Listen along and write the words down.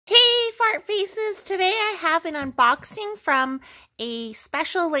Smart Faces. Today I have an unboxing from a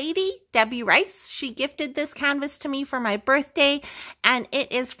special lady, Debi Rice. She gifted this canvas to me for my birthday, and it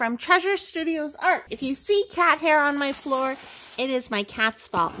is from Treasure Studios Art. If you see cat hair on my floor, it is my cat's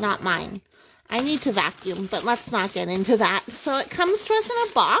fault, not mine. I need to vacuum, but let's not get into that. So it comes to us in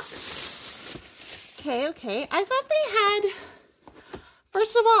a box. Okay. I thought they had...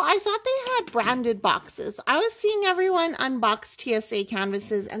 First of all, I thought they had branded boxes. I was seeing everyone unbox TSA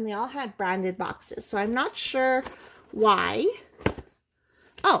canvases and they all had branded boxes. So I'm not sure why.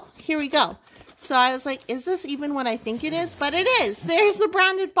 Oh, here we go. So I was like, is this even what I think it is? But it is. There's the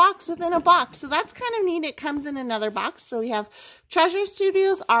branded box within a box. So that's kind of neat. It comes in another box. So we have Treasure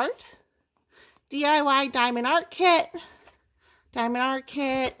Studios Art, DIY Diamond Art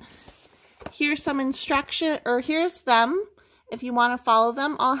Kit. Here's some instruction, or here's them. If you want to follow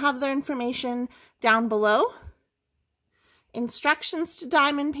them, I'll have their information down below. Instructions to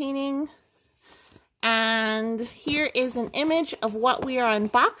diamond painting. And here is an image of what we are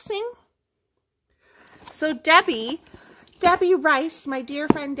unboxing. So Debi Rice, my dear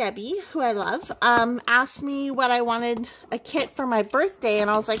friend Debi, who I love, asked me what I wanted a kit for my birthday. And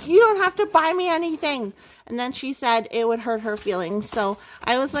I was like, you don't have to buy me anything. And then she said it would hurt her feelings. So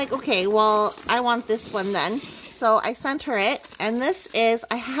I was like, okay, well, I want this one then. So I sent her it, and this is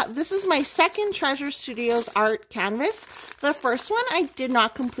my second Treasure Studios Art canvas. The first one I did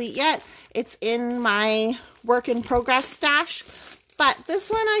not complete yet. It's in my work in progress stash. But this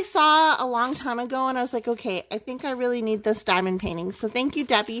one I saw a long time ago, and I was like, okay, I think I really need this diamond painting. So thank you,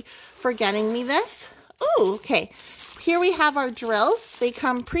 Debi, for getting me this. Oh, okay. Here we have our drills. They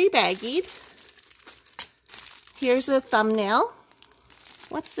come pre-baggied. Here's a thumbnail.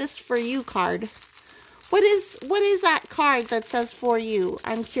 What's this for you card? What is that card that says for you?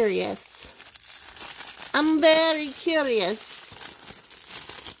 I'm curious. I'm very curious.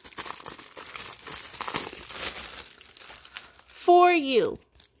 For you.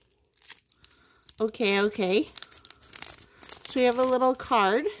 Okay. So we have a little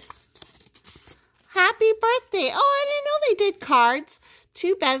card. Happy birthday. Oh, I didn't know they did cards.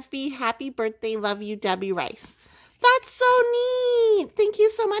 To BevB, happy birthday, love you, Debi Rice. That's so neat. Thank you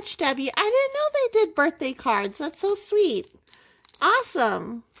so much, Debi. I didn't know they did birthday cards. That's so sweet.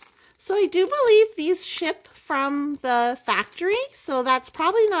 Awesome. So I do believe these ship from the factory. So that's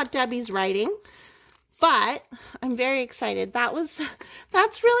probably not Debi's writing. But I'm very excited. That's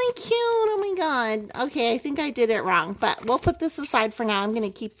really cute. Oh my God. Okay, I think I did it wrong. But we'll put this aside for now. I'm going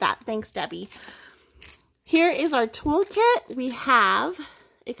to keep that. Thanks, Debi. Here is our toolkit. We have...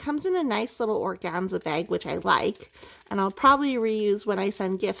 It comes in a nice little organza bag, which I like, and I'll probably reuse when I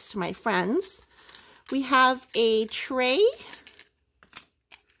send gifts to my friends. We have a tray,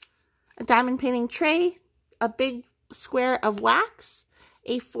 a diamond painting tray, a big square of wax,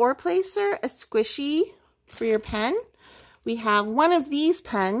 a four-placer, a squishy for your pen. We have one of these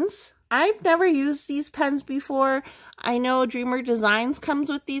pens. I've never used these pens before. I know Dreamer Designs comes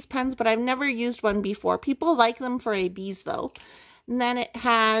with these pens, but I've never used one before. People like them for ABs though. And then it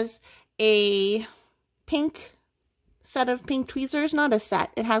has a pink set of pink tweezers. Not a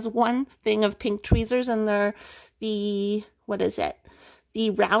set. It has one thing of pink tweezers, and they're the, what is it?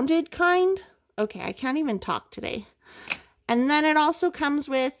 The rounded kind. Okay, I can't even talk today. And then it also comes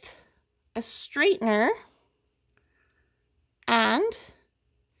with a straightener and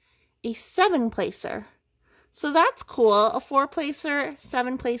a 7-placer. So that's cool. A 4-placer,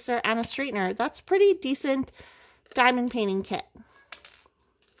 7-placer, and a straightener. That's pretty decent diamond painting kit.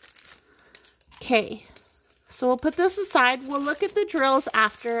 Okay, so we'll put this aside. We'll look at the drills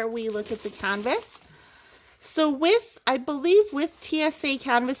after we look at the canvas. So I believe with TSA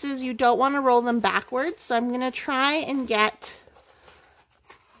canvases, you don't want to roll them backwards. So I'm going to try and get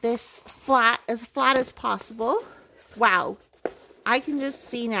this as flat as possible. Wow, I can just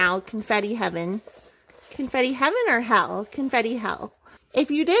see now confetti heaven. Confetti heaven or hell? Confetti hell. If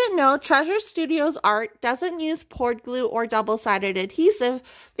you didn't know, Treasure Studios Art doesn't use poured glue or double-sided adhesive.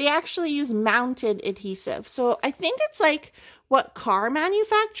 They actually use mounted adhesive. So I think it's like what car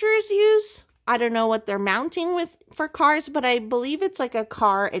manufacturers use. I don't know what they're mounting with for cars, but I believe it's like a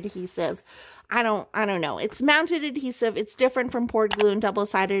car adhesive. I don't know. It's mounted adhesive. It's different from poured glue and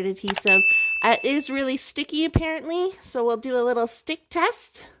double-sided adhesive. It is really sticky apparently. So we'll do a little stick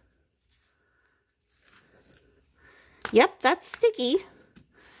test. Yep, that's sticky.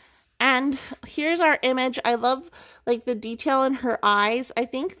 And here's our image. I love like the detail in her eyes. I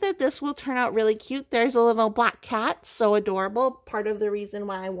think that this will turn out really cute. There's a little black cat, so adorable. Part of the reason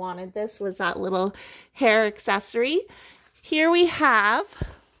why I wanted this was that little hair accessory. Here we have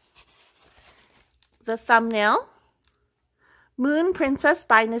the thumbnail, Moon Princess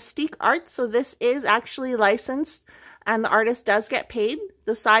by Nystique Arts. So this is actually licensed and the artist does get paid.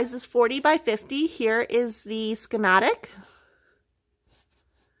 The size is 40 by 50. Here is the schematic.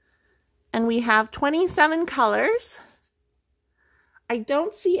 And we have 27 colors. I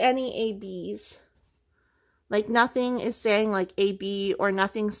don't see any ABs. Like nothing is saying like AB or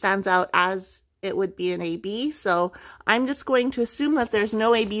nothing stands out as it would be an AB. So I'm just going to assume that there's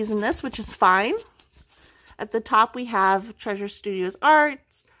no ABs in this, which is fine. At the top we have Treasure Studios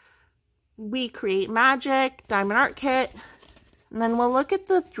Arts, We Create Magic, Diamond Art Kit, and then we'll look at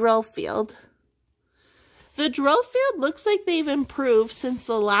the drill field. The drill field looks like they've improved since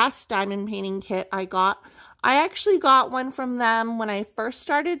the last diamond painting kit I got. I actually got one from them when I first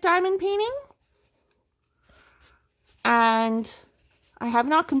started diamond painting. And I have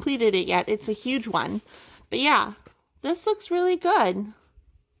not completed it yet. It's a huge one. But yeah, this looks really good.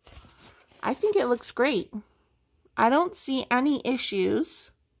 I think it looks great. I don't see any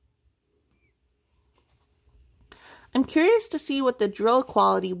issues. I'm curious to see what the drill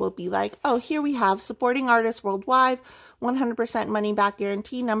quality will be like. Oh, here we have supporting artists worldwide, 100% money back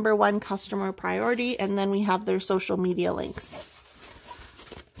guarantee, #1 customer priority, and then we have their social media links.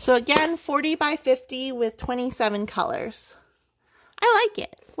 So again, 40 by 50 with 27 colors. I like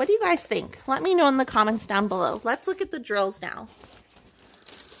it. What do you guys think? Let me know in the comments down below. Let's look at the drills now.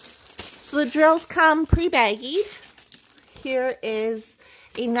 So the drills come pre-baggied. Here is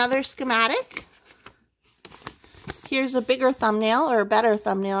another schematic. Here's a bigger thumbnail, or a better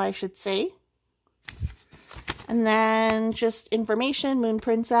thumbnail, I should say. And then just information, Moon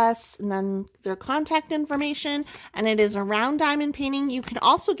Princess, and then their contact information. And it is a round diamond painting. You can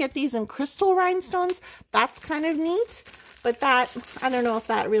also get these in crystal rhinestones. That's kind of neat. But that, I don't know if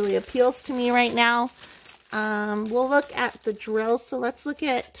that really appeals to me right now. We'll look at the drills. So let's look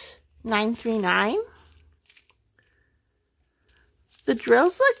at 939. The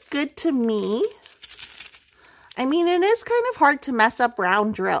drills look good to me. I mean, it is kind of hard to mess up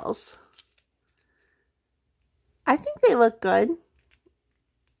round drills. I think they look good.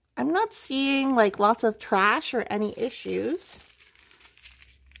 I'm not seeing like lots of trash or any issues.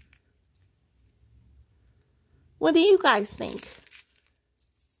 What do you guys think?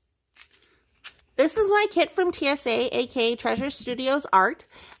 This is my kit from TSA, aka Treasure Studios Art.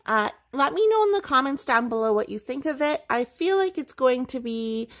 Let me know in the comments down below what you think of it. I feel like it's going to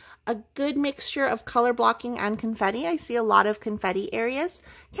be a good mixture of color blocking and confetti. I see a lot of confetti areas.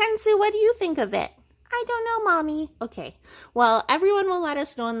 Kensu, what do you think of it? I don't know, Mommy. Okay. Well, everyone will let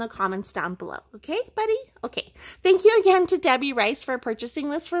us know in the comments down below. Okay, buddy? Okay. Thank you again to Debi Rice for purchasing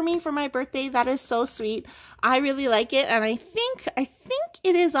this for me for my birthday. That is so sweet. I really like it, and I think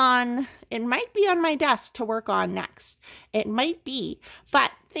it is on, it might be on my desk to work on next. It might be.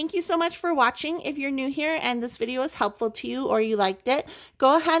 But thank you so much for watching. If you're new here and this video was helpful to you or you liked it,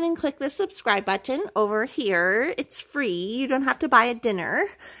 go ahead and click the subscribe button over here. It's free. You don't have to buy a dinner.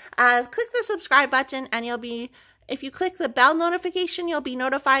 Click the subscribe button and you'll be, if you click the bell notification, you'll be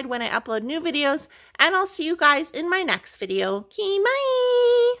notified when I upload new videos. And I'll see you guys in my next video. Okay,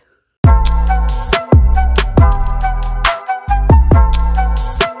 bye!